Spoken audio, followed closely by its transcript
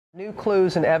New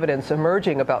clues and evidence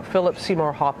emerging about Philip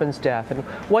Seymour Hoffman's death and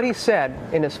what he said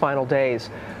in his final days.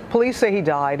 Police say he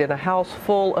died in a house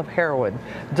full of heroin.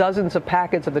 Dozens of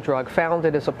packets of the drug found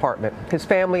in his apartment. His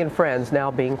family and friends now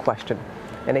being questioned.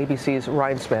 And ABC's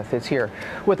Ryan Smith is here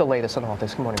with the latest on all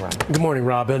this. Good morning, Ryan. Good morning,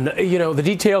 Robin. You know, the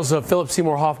details of Philip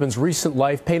Seymour Hoffman's recent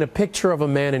life paint a picture of a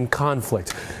man in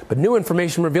conflict. But new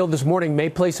information revealed this morning may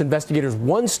place investigators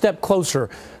one step closer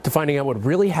to finding out what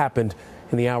really happened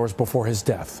in the hours before his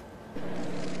death.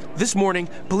 This morning,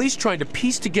 police tried to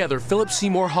piece together Philip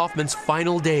Seymour Hoffman's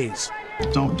final days.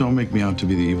 Don't make me out to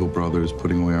be the evil brothers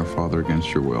putting away our father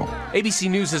against your will. ABC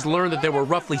News has learned that there were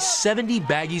roughly 70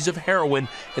 baggies of heroin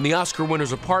in the Oscar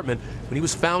winner's apartment when he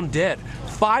was found dead,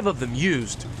 5 of them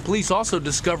used. Police also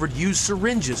discovered used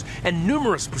syringes and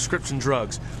numerous prescription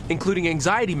drugs, including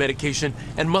anxiety medication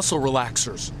and muscle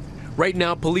relaxers. Right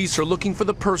now, police are looking for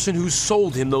the person who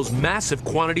sold him those massive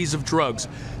quantities of drugs,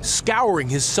 scouring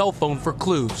his cell phone for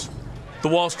clues. The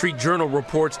Wall Street Journal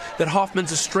reports that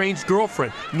Hoffman's estranged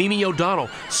girlfriend, Mimi O'Donnell,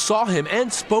 saw him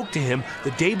and spoke to him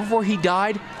the day before he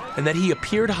died, and that he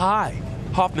appeared high.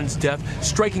 Hoffman's death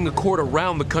striking a chord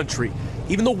around the country,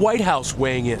 even the White House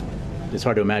weighing in. It's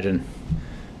hard to imagine,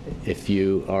 if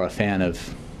you are a fan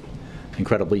of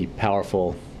incredibly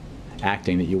powerful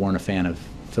acting, that you weren't a fan of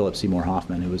Philip Seymour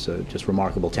Hoffman, who was a just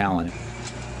remarkable talent.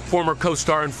 Former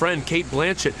co-star and friend Cate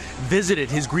Blanchett visited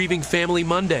his grieving family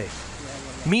Monday.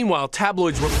 Meanwhile,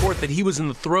 tabloids report that he was in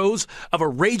the throes of a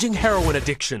raging heroin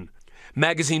addiction.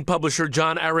 Magazine publisher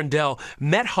John Arundel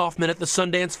met Hoffman at the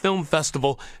Sundance Film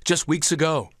Festival just weeks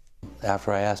ago.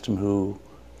 After I asked him who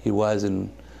he was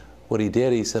and what he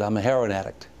did, he said, "I'm a heroin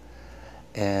addict."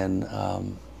 And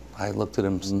I looked at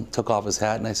him and took off his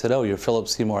hat and I said, "Oh, you're Philip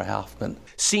Seymour Hoffman."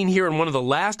 Seen here in one of the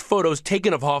last photos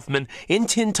taken of Hoffman in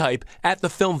tintype at the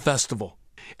film festival.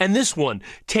 And this one,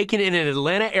 taken in an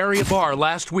Atlanta area bar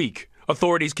last week.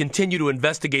 Authorities continue to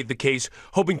investigate the case,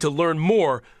 hoping to learn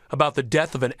more about the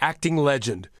death of an acting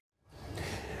legend.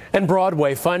 And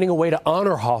Broadway finding a way to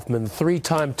honor Hoffman, the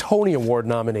 3-time Tony Award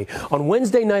nominee. On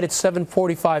Wednesday night at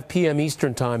 7:45 p.m.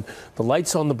 Eastern Time, the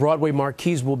lights on the Broadway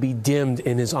marquees will be dimmed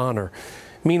in his honor.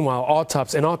 Meanwhile,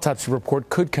 an autopsy report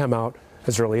could come out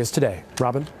as early as today.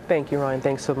 Robin? Thank you, Ryan.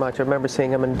 Thanks so much. I remember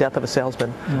seeing him in Death of a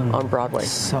Salesman on Broadway.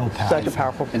 So powerful. Such a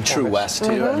powerful And True West,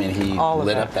 too. I mean, he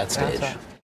lit up that stage.